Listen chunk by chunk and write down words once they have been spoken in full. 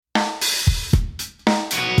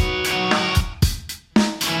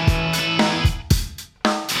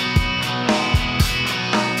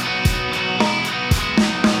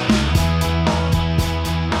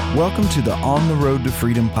Welcome to the On the Road to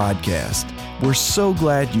Freedom podcast. We're so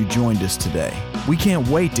glad you joined us today. We can't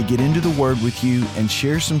wait to get into the Word with you and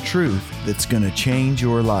share some truth that's going to change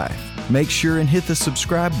your life. Make sure and hit the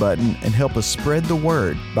subscribe button and help us spread the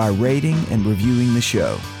word by rating and reviewing the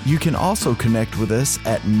show. You can also connect with us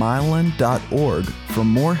at mylan.org for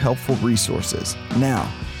more helpful resources. Now,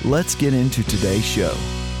 let's get into today's show.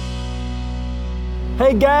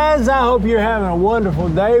 Hey guys, I hope you're having a wonderful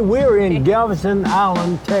day. We're in Galveston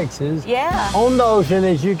Island, Texas. Yeah. On the ocean,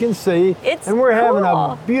 as you can see. It's we're having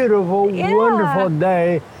cool. a beautiful, wonderful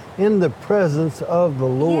day in the presence of the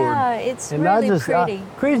Lord. Yeah, it's and really pretty.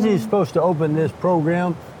 Creasy is supposed to open this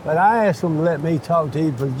program, but I asked him to let me talk to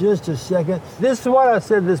you for just a second. This is what I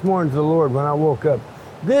said this morning to the Lord when I woke up.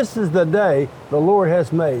 This is the day the Lord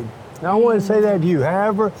has made. Now, I want to say that to you.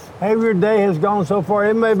 However your day has gone so far,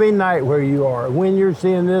 it may be night where you are. When you're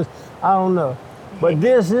seeing this, I don't know. But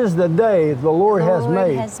this is the day the Lord has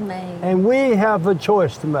made. And we have a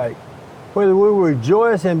choice to make. Whether we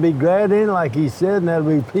rejoice and be glad in it, like he said, and that'll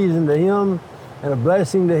be pleasing to him and a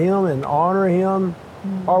blessing to him and honor him,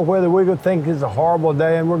 or whether we're going to think it's a horrible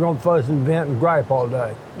day and we're going to fuss and vent and gripe all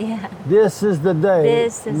day. Yeah. This is the day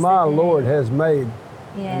my Lord has made.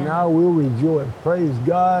 Yeah. And I will rejoice. Praise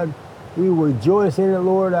God. We rejoice in it,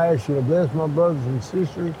 Lord. I ask you to bless my brothers and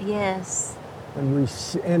sisters. Yes. And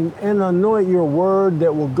anoint your word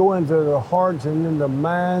that will go into their hearts and into their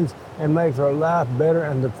minds and make their life better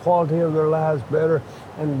and the quality of their lives better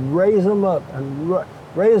and raise them up in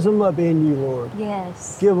you, Lord.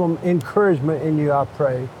 Yes. Give them encouragement in you, I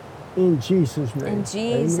pray. In Jesus' name. In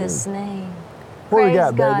Jesus' name. What Praise we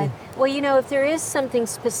got, God. baby? Well, you know, if there is something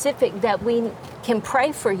specific that we can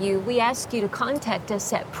pray for you, we ask you to contact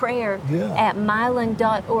us at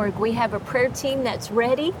prayer@mylan.org. We have a prayer team that's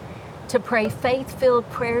ready to pray faith-filled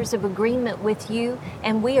prayers of agreement with you,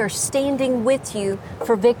 and we are standing with you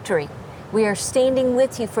for victory. We are standing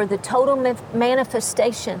with you for the total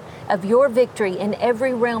manifestation of your victory in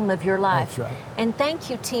every realm of your life. That's right. And thank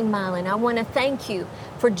you, Team Mylan. I want to thank you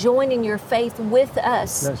for joining your faith with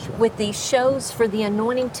us with these shows, for the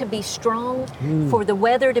anointing to be strong, for the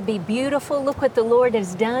weather to be beautiful. Look what the Lord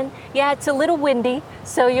has done. Yeah, it's a little windy,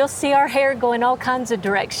 so you'll see our hair going all kinds of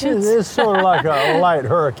directions. It's sort of like a light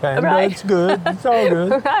hurricane, Right. but it's good. It's all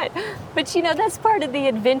good. Right. But you know, that's part of the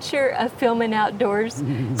adventure of filming outdoors.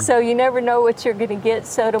 So you never know what you're going to get,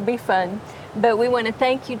 so it'll be fun. But we want to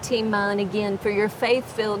thank you, Team Mylan, again for your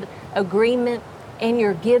faith-filled agreement and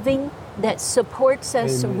your giving that supports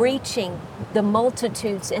us reaching the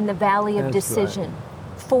multitudes in the valley of decision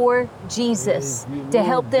for Jesus, to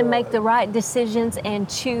help them make the right decisions and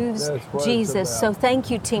choose Jesus. So thank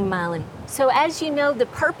you, Team Mylan. So as you know, the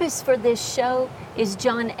purpose for this show is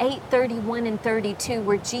John 8:31 and 32,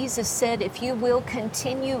 where Jesus said, if you will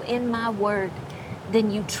continue in my word,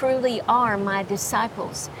 then you truly are my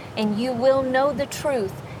disciples, and you will know the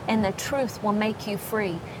truth, and the truth will make you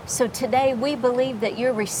free. So today we believe that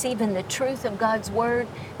you're receiving the truth of God's word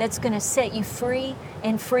that's going to set you free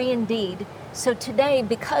and free indeed. So today,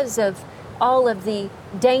 because of all of the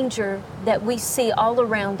danger that we see all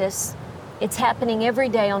around us, it's happening every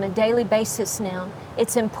day on a daily basis now.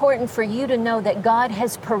 It's important for you to know that God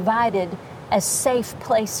has provided a safe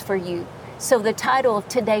place for you. So the title of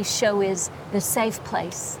today's show is The Safe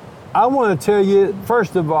Place. I want to tell you,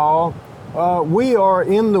 first of all, we are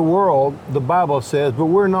in the world, the Bible says, but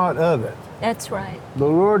we're not of it. That's right. The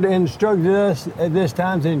Lord instructed us at this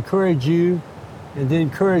time to encourage you and to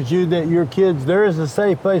encourage you that your kids, there is a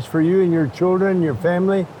safe place for you and your children, your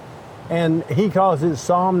family. And he calls it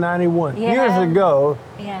Psalm 91. Years ago,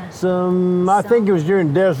 I think it was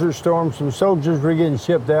during Desert Storm, some soldiers were getting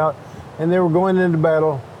shipped out and they were going into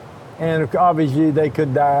battle. And obviously they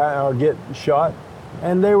could die or get shot.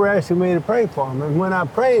 And they were asking me to pray for them. And when I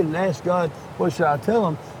prayed and asked God, what should I tell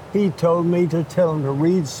them? He told me to tell them to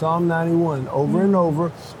read Psalm 91 over and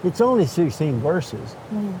over. It's only 16 verses.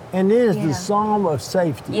 And it is the psalm of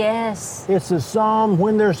safety. Yes. It's a psalm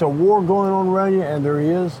when there's a war going on around you, and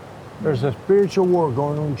there's a spiritual war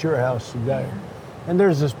going on at your house today. And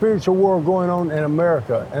there's a spiritual war going on in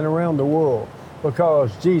America and around the world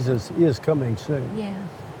because Jesus is coming soon. Yeah.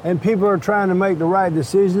 And people are trying to make the right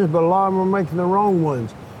decisions, but a lot of them are making the wrong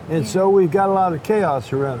ones. And so we've got a lot of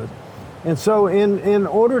chaos around us. And so in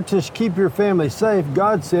order to keep your family safe,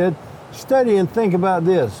 God said, study and think about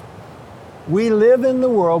this. We live in the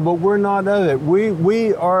world, but we're not of it.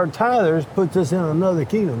 We are tithers, puts us in another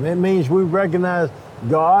kingdom. It means we recognize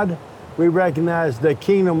God, we recognize the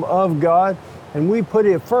kingdom of God, and we put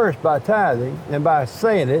it first by tithing and by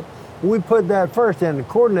saying it. We put that first, and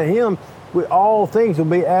according to him, all things will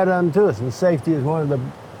be added unto us, and safety is one of the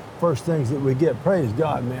first things that we get. Praise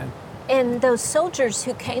God, man. And those soldiers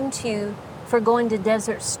who came to you for going to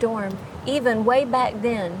Desert Storm, even way back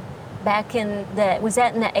then, was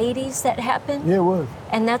that in the 80s that happened? Yeah, it was.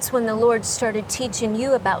 And that's when the Lord started teaching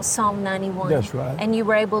you about Psalm 91. That's right. And you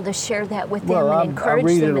were able to share that with them Well, and encourage I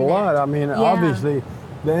read them it a in lot. that. I mean, Yeah. obviously,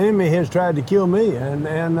 the enemy has tried to kill me, and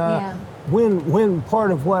Yeah. when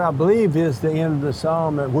part of what I believe is the end of the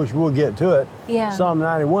psalm, which we'll get to it. Yeah. Psalm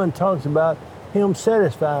 91 talks about Him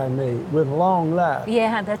satisfying me with long life.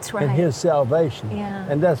 Yeah, that's right. And His salvation. Yeah.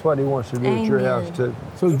 And that's what He wants to do at your Amen. house too.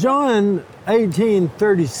 So John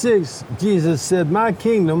 18:36, Jesus said, "My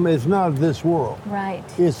kingdom is not of this world." Right.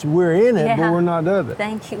 We're in it, Yeah. but we're not of it.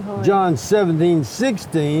 Thank you, Lord. John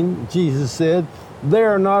 17:16, Jesus said, "They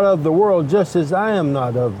are not of the world, just as I am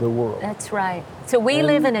not of the world." That's right. So we And-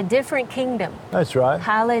 live in a different kingdom. That's right.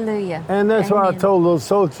 Hallelujah. And that's why I Amen. told those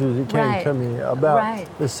soldiers that came Right. to me about Right.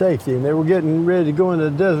 the safety, and they were getting ready to go into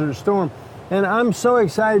the Desert Storm. And I'm so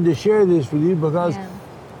excited to share this with you because Yeah.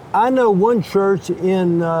 I know one church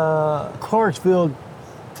in Clarksville,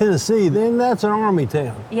 Tennessee, then that's an army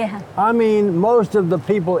town. Yeah. I mean, most of the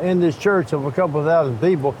people in this church, of a couple of thousand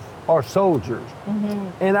people, are soldiers.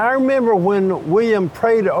 And I remember when William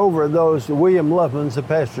prayed over those, William Loveman's the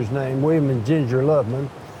pastor's name, William and Ginger Loveman,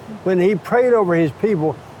 when he prayed over his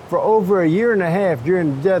people for over a year and a half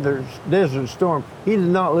during the Desert Storm, he did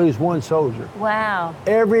not lose one soldier. Wow.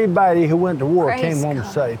 Everybody who went to war Praise came home God.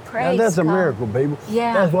 safe. Now Praise that's a God. miracle, people.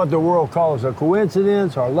 Yeah. That's what the world calls a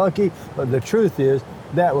coincidence or lucky, but the truth is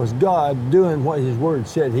that was God doing what His Word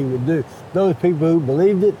said He would do. Those people who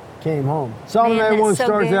believed it came home. Psalm Man, that's 91 so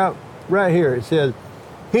starts good. out right here. It says,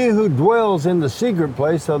 "He who dwells in the secret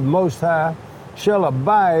place of the Most High shall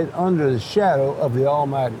abide under the shadow of the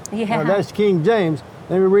Almighty." Yeah. Now that's King James.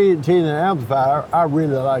 Let me read it to you in the Amplifier. I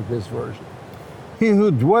really like this version. "He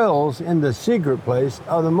who dwells in the secret place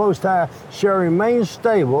of the Most High shall remain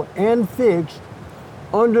stable and fixed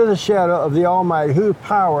under the shadow of the Almighty, whose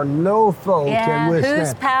power no foe Yeah, can withstand."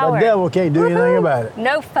 whose power? The devil can't do anything Woohoo! about it.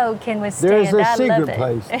 No foe can withstand. There's a I secret love it.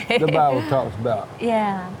 place the Bible talks about.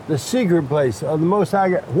 Yeah. The secret place of the Most High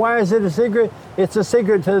God. Why is it a secret? It's a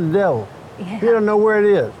secret to the devil. Yeah. He don't know where it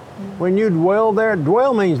is. When you dwell there,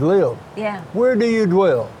 dwell means live. Yeah. Where do you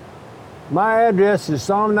dwell? My address is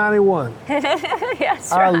Psalm 91.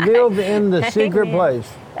 Yes, I right. live in the secret Amen. place.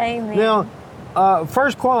 Amen. Now,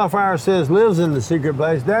 first qualifier says lives in the secret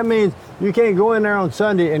place. That means you can't go in there on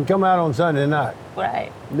Sunday and come out on Sunday night.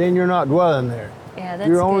 right. Then you're not dwelling there. Yeah, that's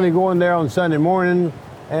You're only good. going there on Sunday morning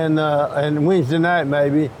and Wednesday night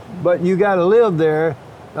maybe, but you got to live there,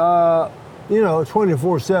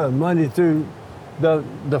 24/7, Monday through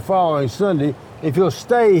the following Sunday. If you'll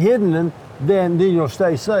stay hidden, then you'll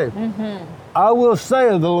stay safe. Mm-hmm. I will say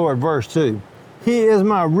of the Lord, verse 2, He is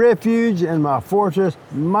my refuge and my fortress,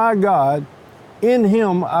 my God. In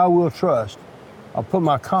Him I will trust. I'll put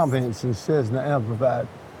my confidence, it says in the Amplified.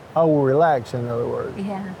 I will relax, in other words.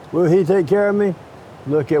 Yeah. Will He take care of me?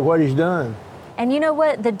 Look at what He's done. And you know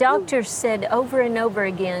what? The doctors said over and over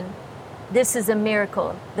again, this is a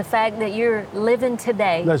miracle. The fact that you're living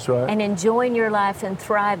today That's right. and enjoying your life and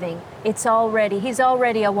thriving, he's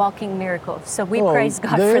already a walking miracle. So we praise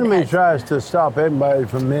God the for enemy that. tries to stop everybody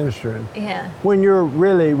from ministering. Yeah. When you're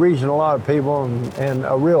really reaching a lot of people and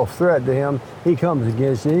a real threat to him, he comes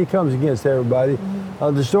against you. He comes against everybody.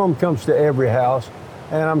 Mm-hmm. The storm comes to every house,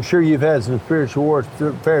 and I'm sure you've had some spiritual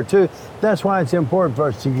warfare too. That's why it's important for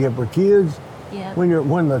us to give our kids. Yeah.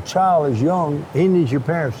 When the child is young, he needs your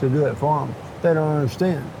parents to do it for him. They don't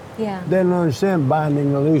understand. Yeah. They don't understand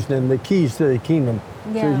binding and loosening, the keys to the kingdom.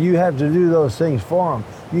 Yeah. So you have to do those things for them.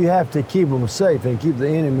 You have to keep them safe and keep the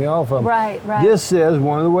enemy off of them. Right, right. This says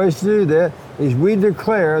one of the ways to do that is we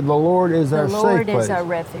declare the Lord is our The safe Lord place. is our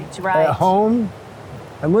refuge, right? At home,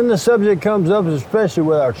 and when the subject comes up, especially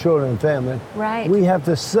with our children and family, Right. we have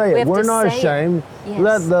to say We it. have We're to not say it. ashamed. Yes.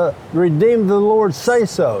 Let the redeemed of the Lord say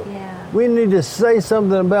so. Yeah. We need to say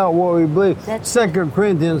something about what we believe. That's 2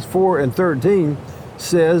 Corinthians 4:13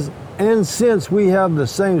 says, "And since we have the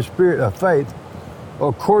same spirit of faith,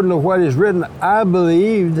 according to what is written, I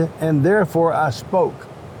believed and therefore I spoke.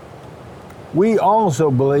 We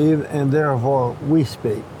also believe and therefore we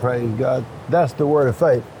speak." Praise God. That's the word of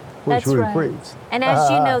faith, which That's we right. preach. And as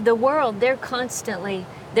you know, the world,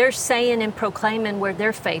 they're saying and proclaiming where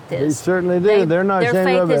their faith is. They certainly do. They're not their ashamed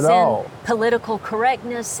faith of it is at all. in political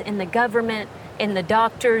correctness, in the government, in the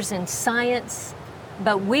doctors, in science.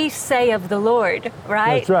 But we say of the Lord,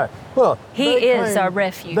 right? That's right. Well, He they is claim- our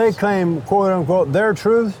refuge. They claim, quote unquote, their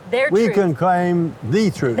truth. Their we truth. can claim the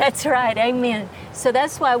truth. That's right, amen. So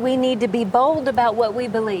that's why we need to be bold about what we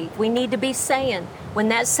believe. We need to be saying, when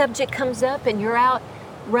that subject comes up and you're out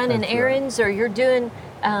running That's right. errands, or you're doing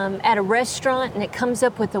at a restaurant and it comes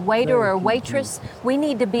up with a waiter or a Thank you, waitress, we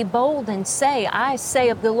need to be bold and say, I say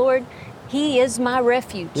of the Lord, He is my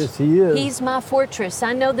refuge. Yes, He is. He's my fortress.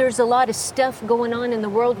 I know there's a lot of stuff going on in the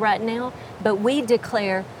world right now, but we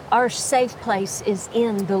declare our safe place is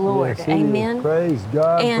in the Lord. Yes, He is. Amen. Praise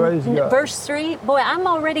God, And praise God. verse 3, boy, I'm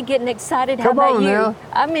already getting excited. How Come about on you? now.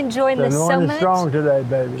 I'm enjoying The this so anointing much. is strong today,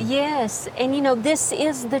 baby. Yes, and you know, this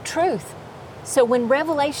is the truth. So when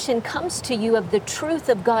revelation comes to you of the truth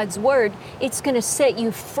of God's word, it's going to set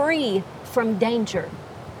you free from danger,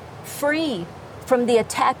 free from the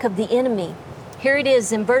attack of the enemy. Here it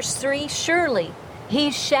is in verse 3, surely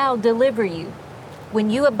He shall deliver you.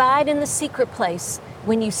 When you abide in the secret place,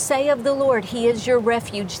 when you say of the Lord, He is your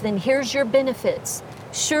refuge, then here's your benefits.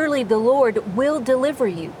 Surely the Lord will deliver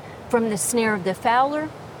you from the snare of the fowler,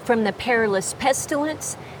 from the perilous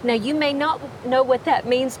pestilence. Now, you may not know what that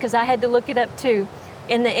means because I had to look it up too.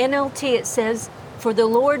 In the NLT, it says, for the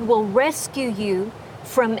Lord will rescue you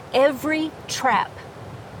from every trap.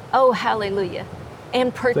 Oh, hallelujah.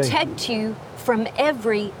 And protect you from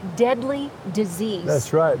every deadly disease.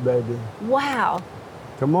 That's right, baby. Wow.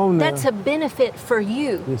 Come on now. That's a benefit for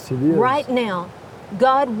you. Yes, it is. Right now,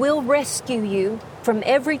 God will rescue you from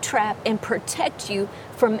every trap and protect you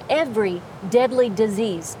from every deadly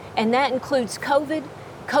disease. And that includes COVID,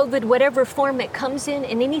 whatever form it comes in,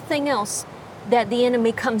 and anything else that the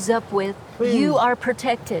enemy comes up with. Please. You are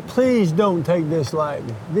protected. Please don't take this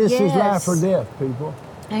lightly. This is life Yes. or death, people.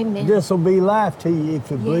 Amen. This will be life to you if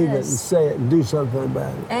you believe it and Yes. say it and do something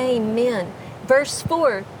about it. Amen. Verse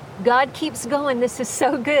 4, God keeps going. This is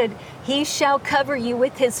so good. He shall cover you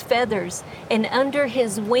with His feathers, and under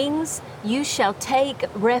His wings you shall take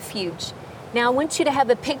refuge. Now, I want you to have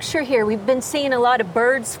a picture here. We've been seeing a lot of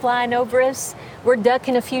birds flying over us. We're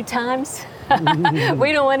ducking a few times.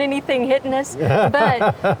 We don't want anything hitting us.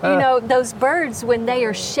 But, you know, those birds, when they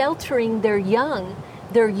are sheltering their young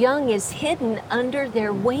is hidden under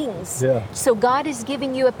their wings. Yeah. So God is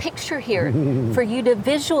giving you a picture here for you to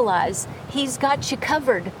visualize. He's got you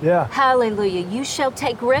covered. Yeah. Hallelujah. You shall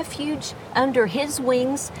take refuge under His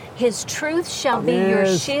wings. His truth shall be your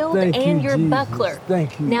Yes, shield thank and you, your Jesus. buckler.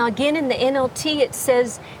 Thank you. Now again in the NLT it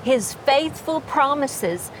says, His faithful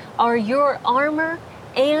promises are your armor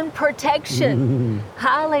and protection.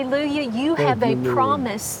 Hallelujah. You Thank have a you, Lord.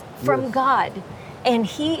 promise from Yes. God, and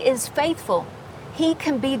He is faithful. He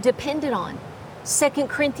can be depended on. 2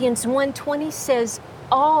 Corinthians 1:20 says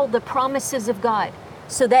all the promises of God.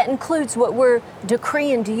 So that includes what we're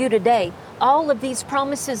decreeing to you today. All of these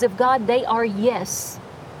promises of God, they are yes.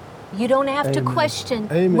 You don't have to Amen. question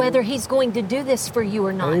Amen. whether He's going to do this for you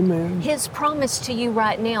or not. Amen. His promise to you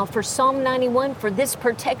right now for Psalm 91, for this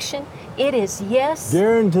protection, it is yes.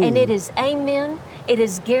 Guaranteed. And it is amen. It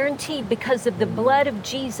is guaranteed because of the blood of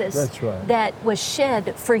Jesus That's right. that was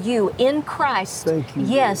shed for you in Christ. Thank you,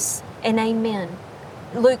 Yes and amen.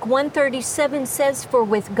 Luke 1:37 says, for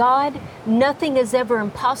with God nothing is ever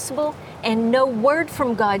impossible, and no word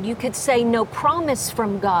from God, you could say no promise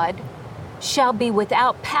from God, shall be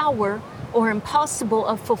without power or impossible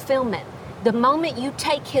of fulfillment. The moment you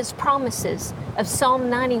take His promises of Psalm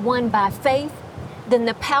 91 by faith, then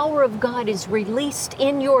the power of God is released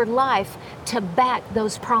in your life to back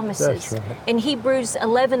those promises. That's right. In Hebrews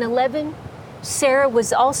 11:11, Sarah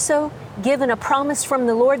was also given a promise from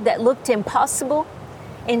the Lord that looked impossible,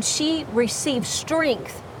 and she received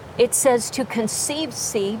strength, it says, to conceive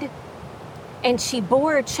seed, and she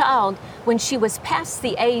bore a child when she was past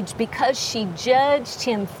the age because she judged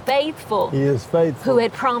Him faithful He is faithful. who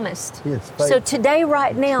had promised. He is So faithful. today,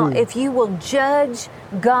 right now, True. if you will judge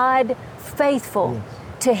God faithful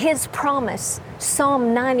Yes. to His promise,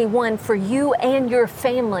 Psalm 91, for you and your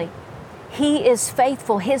family, He is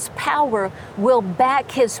faithful. His power will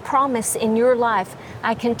back His promise in your life.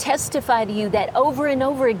 I can testify to you that over and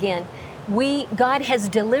over again, God has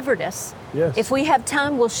delivered us. Yes. If we have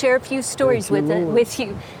time, we'll share a few stories Thank you, Lord. with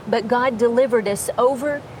you. But God delivered us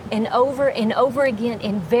over and over and over again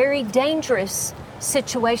in very dangerous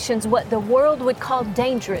situations, what the world would call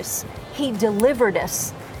dangerous. He delivered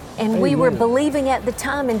us. And we were Amen. believing at the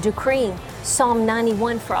time and decreeing Psalm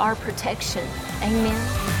 91 for our protection. Amen.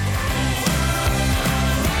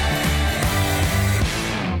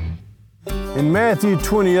 In Matthew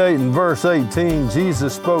 28 and verse 18,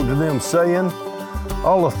 Jesus spoke to them, saying,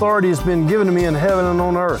 all authority has been given to me in heaven and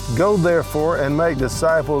on earth. Go therefore and make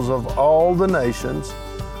disciples of all the nations.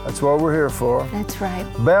 That's what we're here for. That's right.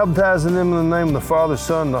 Baptizing them in the name of the Father,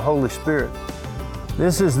 Son, and the Holy Spirit.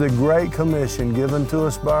 This is the great commission given to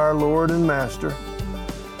us by our Lord and Master.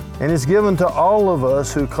 And it's given to all of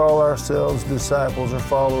us who call ourselves disciples or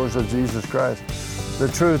followers of Jesus Christ. The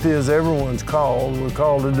truth is everyone's called. We're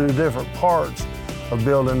called to do different parts of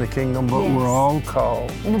building the kingdom, but Yes. we're all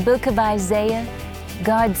called. In the book of Isaiah,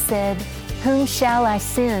 God said, "Whom shall I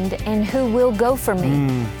send and who will go for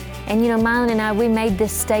me?" And Mylon and I, we made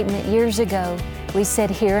this statement years ago. We said,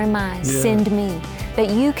 "Here am I, send me." But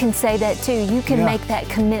you can say that too. You can make that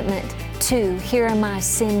commitment too. Here am I,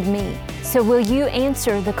 send me. So will you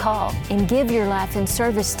answer the call and give your life in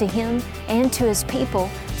service to Him and to His people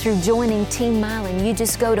through joining Team Mylon? You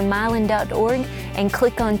just go to mylon.org and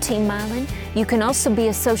click on Team Mylon. You can also be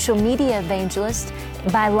a social media evangelist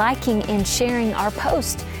by liking and sharing our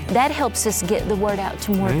post. That helps us get the word out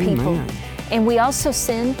to more people. And we also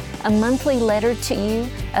send a monthly letter to you,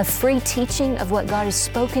 a free teaching of what God has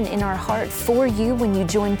spoken in our heart for you when you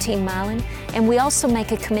join Team Mylon. And we also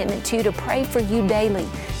make a commitment to you to pray for you daily,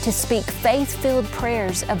 to speak faith-filled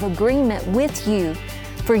prayers of agreement with you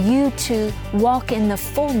for you to walk in the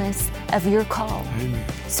fullness of your call. Amen.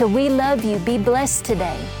 So we love you. Be blessed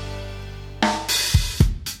today.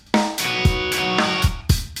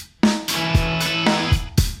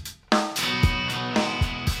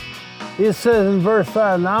 It says in verse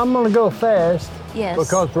 5, now I'm going to go fast Yes.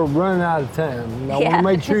 because we're running out of time. And I want Yeah. to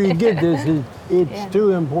make sure you get this. It's Yeah.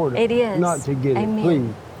 too important It is. not to get Amen. it.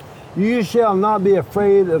 Please. You shall not be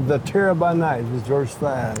afraid of the terror by night, is verse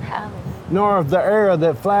 5. Hallelujah. Nor of the arrow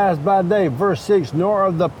that flies by day, verse 6, nor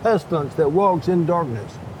of the pestilence that walks in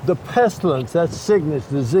darkness. The pestilence, that's sickness,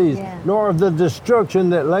 disease, Yeah. nor of the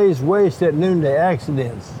destruction that lays waste at noonday,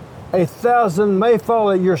 accidents. 1,000 may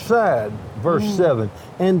fall at your side, verse 7,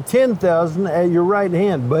 and 10,000 at your right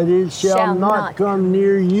hand, but it shall not come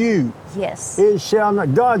near you. Yes. It shall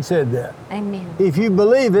not. God said that. Amen. If you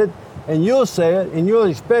believe it, and you'll say it, and you'll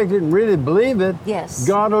expect it and really believe it, Yes.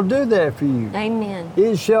 God will do that for you. Amen.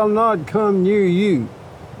 It shall not come near you.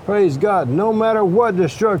 Praise God. No matter what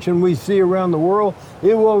destruction we see around the world,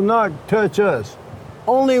 it will not touch us.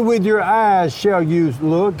 Only with your eyes shall you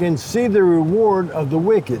look and see the reward of the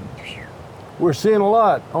wicked. We're seeing a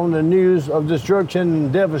lot on the news of destruction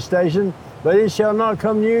and devastation, but it shall not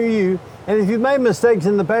come near you. And if you've made mistakes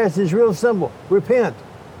in the past, it's real simple. Repent.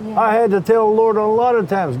 Yeah. I had to tell the Lord a lot of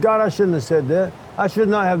times, God, I shouldn't have said that. I should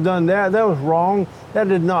not have done that. That was wrong. That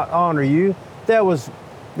did not honor you. That was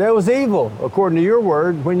evil, according to your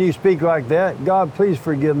word. When you speak like that, God, please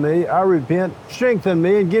forgive me. I repent. Strengthen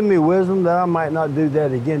me and give me wisdom that I might not do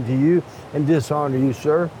that again to you and dishonor you,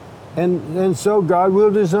 sir. And so God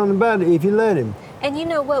will do something about it if you let Him. And you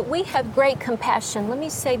know what? We have great compassion. Let me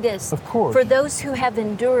say this. Of course. For those who have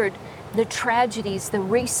endured the tragedies, the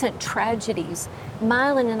recent tragedies,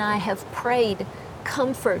 Mylon and I have prayed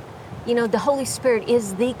comfort. You know, the Holy Spirit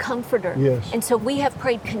is the comforter. Yes. And so we have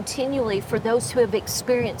prayed continually for those who have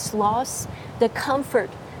experienced loss. The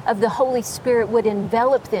comfort of the Holy Spirit would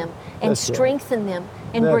envelop them and That's right. strengthen them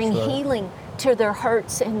and That's bring right. healing to their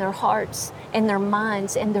hurts and their hearts and their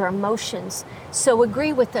minds and their emotions. So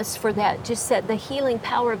agree with us for that. Just that the healing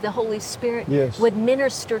power of the Holy Spirit Yes. would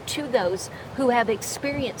minister to those who have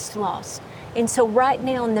experienced loss. And so right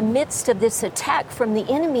now, in the midst of this attack from the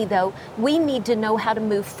enemy, though, we need to know how to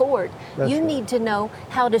move forward. That's You right. need to know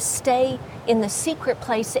how to stay in the secret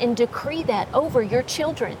place and decree that over your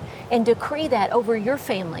children and decree that over your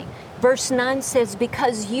family. Verse 9 says,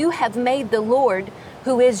 because you have made the Lord,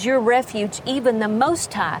 who is your refuge, even the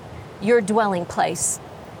Most High, your dwelling place.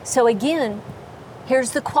 So again,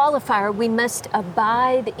 here's the qualifier. We must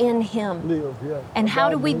abide in Him. Live, yeah. And how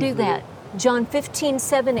do Abide we in do Him. that? John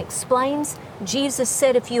 15:7 explains, Jesus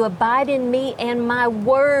said, if you abide in me and my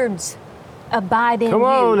words abide in Come you.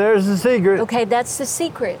 on, there's the secret. Okay, that's the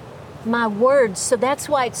secret. My words. So that's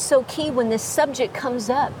why it's so key when this subject comes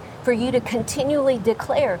up for you to continually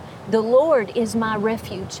declare, the Lord is my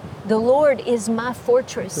refuge. The Lord is my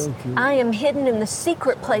fortress. Thank you. I am hidden in the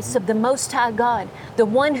secret place of the Most High God, the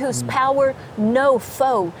one whose power no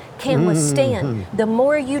foe can withstand. The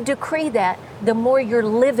more you decree that, the more you're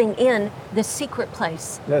living in the secret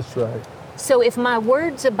place. That's right. So if my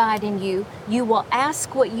words abide in you, you will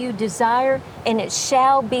ask what you desire, and it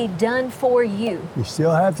shall be done for you. You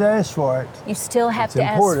still have to ask for it. You still have It's to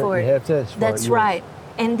ask important. for it. You have to ask for That's it, yes. right.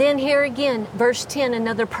 And then here again, verse 10,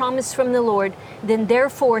 another promise from the Lord. Then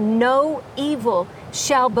therefore no evil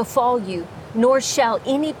shall befall you, nor shall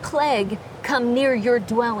any plague come near your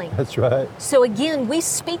dwelling. That's right. So again, we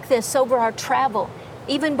speak this over our travel.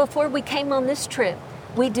 Even before we came on this trip,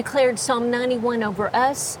 we declared Psalm 91 over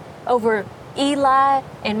us, over Eli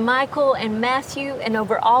and Michael and Matthew, and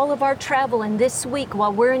over all of our travel. And this week,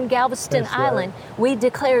 while we're in Galveston That's right. Island, we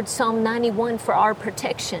declared Psalm 91 for our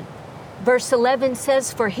protection. Verse 11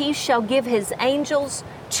 says, for he shall give his angels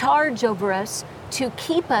charge over us to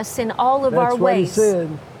keep us in all of That's our what ways. he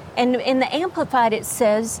said. And in the Amplified, it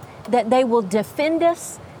says that they will defend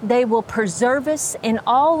us, they will preserve us in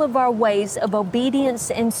all of our ways of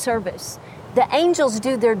obedience and service. The angels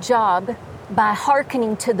do their job by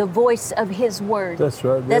hearkening to the voice of His word. That's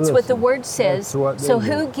right. That's what the word says. That's what they So do.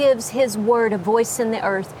 who gives His word a voice in the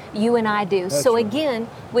earth? You and I do. That's So right. again,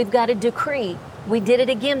 we've got a decree. We did it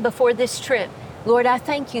again before this trip. Lord, I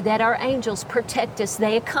thank you that our angels protect us.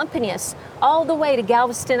 They accompany us all the way to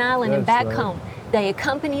Galveston Island and That's back right. home. They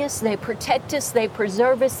accompany us, they protect us, they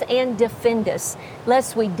preserve us, and defend us,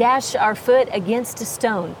 lest we dash our foot against a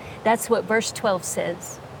stone. That's what verse 12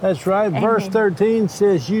 says. That's right. Verse Amen. 13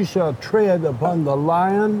 says, you shall tread upon the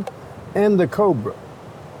lion and the cobra.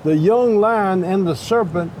 The young lion and the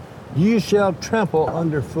serpent you shall trample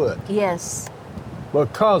underfoot. Yes.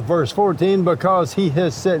 Because, verse 14, because he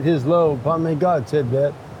has set his love upon me. God said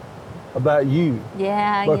that about you.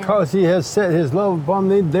 Yeah. Because he has set his love upon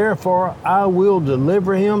me, therefore I will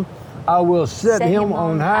deliver him. I will set him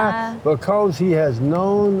on high, because he has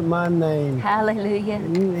known my name. Hallelujah.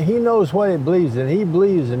 He knows what he believes in. He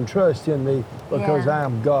believes and trusts in me because Yeah. I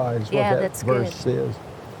am God, is what Yeah, that that's verse good. says.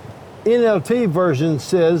 NLT version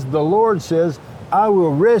says, the Lord says, I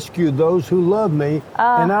will rescue those who love me,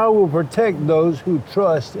 and I will protect those who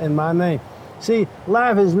trust in my name. See,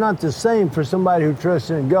 life is not the same for somebody who trusts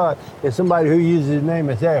in God as somebody who uses his name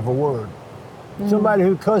as half a word. Somebody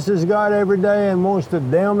who cusses God every day and wants to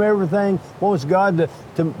damn everything, wants God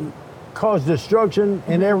to cause destruction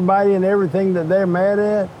in everybody and everything that they're mad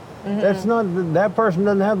at. That's not, that person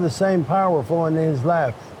doesn't have the same power flowing in his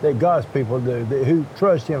life that God's people do, who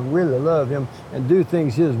trust him, really love him, and do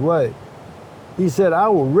things his way. He said, I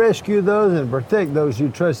will rescue those and protect those who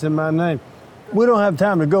trust in my name. We don't have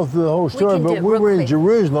time to go through the whole story, can do but it we real were in quick.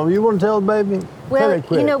 Jerusalem. You want to tell the baby? Tell Well, it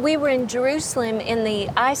quick. you know, we were in Jerusalem in the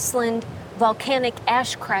Iceland volcanic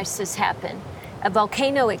ash crisis happened. A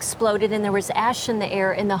volcano exploded and there was ash in the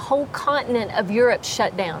air, and the whole continent of Europe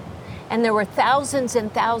shut down. And there were thousands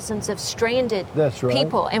and thousands of stranded That's right.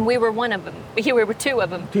 people, and we were one of them. We were two of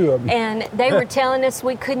them. Two of them. And they were telling us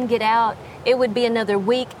we couldn't get out. It would be another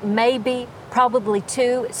week, maybe, probably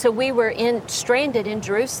two. So we were stranded in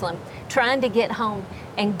Jerusalem, trying to get home.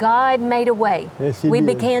 And God made a way. Yes, He We did.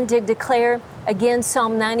 began to declare again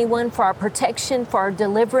Psalm 91 for our protection, for our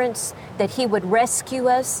deliverance, that He would rescue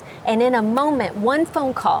us. And in a moment, one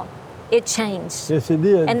phone call, it changed. Yes, it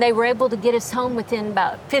did. And they were able to get us home within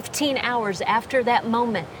about 15 hours after that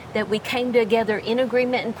moment that we came together in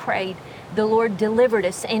agreement and prayed. The Lord delivered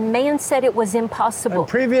us. And man said it was impossible. And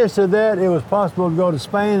previous to that, it was possible to go to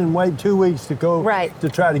Spain and wait 2 weeks to go Right. to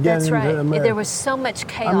try to get That's into right. America. There was so much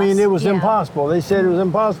chaos. I mean, it was Yeah. impossible. They said it was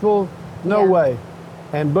impossible. No Yeah. way.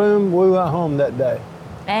 And boom, we went home that day.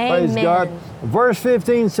 Amen. Praise God. Verse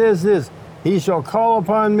 15 says this, He shall call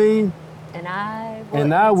upon me,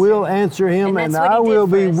 And I will answer him, And and that's what I He did will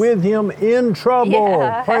for be us. with him in trouble.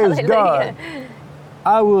 Yeah, Praise hallelujah. God.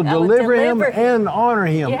 I will deliver him deliver him. and honor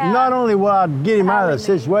him. Yeah. Not only will I get him out of the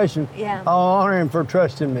Hallelujah. situation, Yeah. I'll honor him for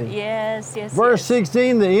trusting me. Yes, yes, Verse yes.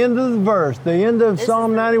 16, the end of the verse, the end of This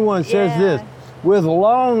Psalm is- 91 says yeah. this, with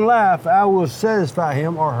long life I will satisfy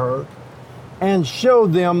him or her and show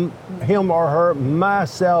them, him or her, my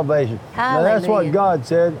salvation. Now that's what Hallelujah. God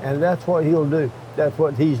said, and that's what he'll do. That's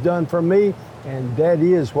what he's done for me, and that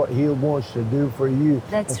is what he wants to do for you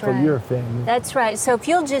That's and for right. your family. That's right. So if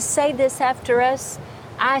you'll just say this after us,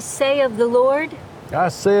 I say of the Lord, I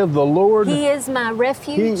say of the Lord, He is my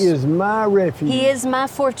refuge. He is my refuge, He is my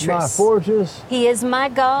fortress. my fortress, He is my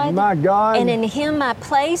God. my God, And in Him I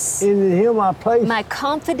place in him I place my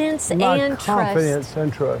confidence my and confidence trust.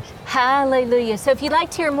 and trust. Hallelujah. So if you'd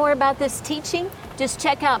like to hear more about this teaching, just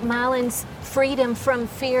check out Mylan's Freedom from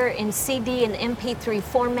Fear in CD and MP3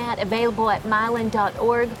 format, available at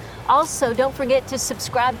mylan.org. Also, don't forget to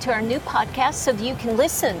subscribe to our new podcast so that you can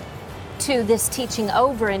listen to this teaching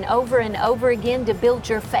over and over and over again to build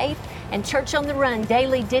your faith. And Church on the Run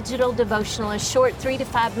daily digital devotional, a short 3 to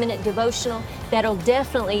 5 minute devotional that'll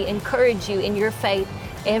definitely encourage you in your faith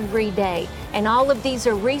every day. And all of these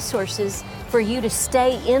are resources for you to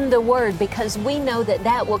stay in the Word, because we know that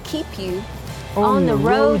that will keep you on the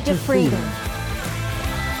road to freedom.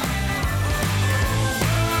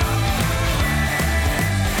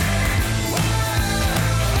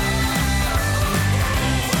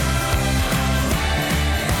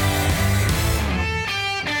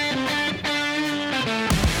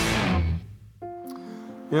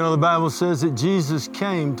 You know, the Bible says that Jesus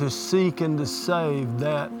came to seek and to save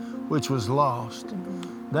that which was lost.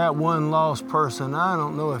 that one lost person. I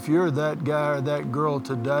don't know if you're that guy or that girl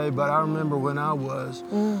today, but I remember when I was.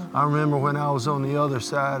 I remember when I was on the other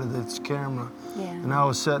side of this camera. Yeah. And I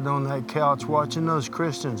was sitting on that couch watching those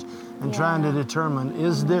Christians and trying to determine,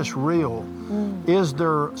 is this real? Is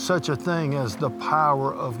there such a thing as the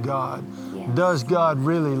power of God? Yes. Does God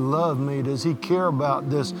really love me? Does He care about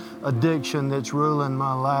this addiction that's ruling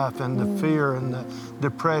my life, and the fear and the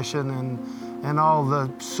depression and all the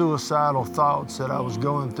suicidal thoughts that I was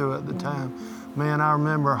going through at the time? Man, I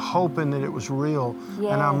remember hoping that it was real.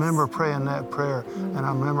 Yes. And I remember praying that prayer, and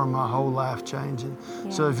I remember my whole life changing.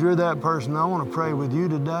 So if you're that person, I want to pray with you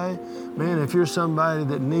today. Man, if you're somebody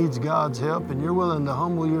that needs God's help and you're willing to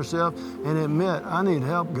humble yourself and admit, I need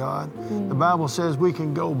help, God. The Bible says we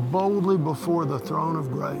can go boldly before the throne of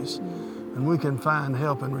grace, and we can find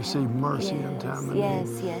help and receive mercy in time of need.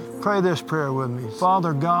 Yes. Pray this prayer with me.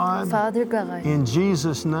 Father God, in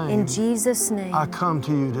Jesus' name, I come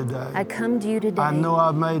to you today. I come to you today. I know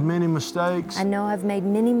I've made many mistakes. I know I've made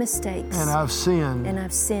many mistakes. And I've sinned.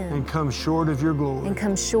 And come short of your glory.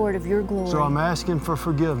 So I'm asking for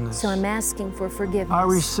forgiveness. I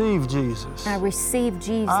receive Jesus. I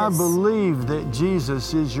believe that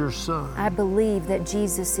Jesus is your Son. That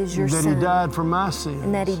He died for my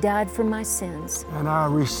sins. And I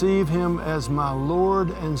receive Him as my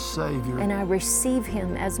Lord and Savior. Today.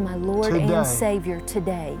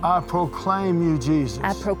 I proclaim you, Jesus.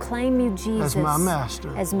 As my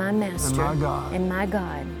Master. And my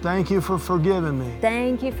God. Thank you for forgiving me.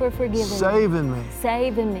 Saving me.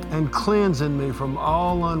 And cleansing me from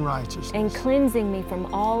all unrighteousness. In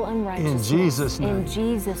Jesus'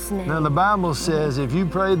 name. Now the Bible says if you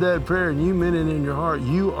prayed that prayer and you meant it in your heart,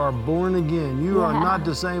 you are born again. You are not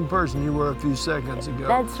the same person you were a few seconds ago.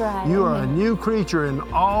 That's right. You are a new creature, and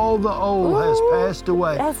all the old has passed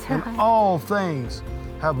away. That's right. And all things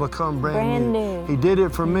have become brand new. He did it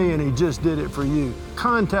for me, and He just did it for you.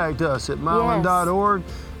 Contact us at mylon.org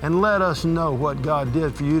and let us know what God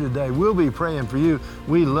did for you today. We'll be praying for you.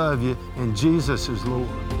 We love you, and Jesus is Lord.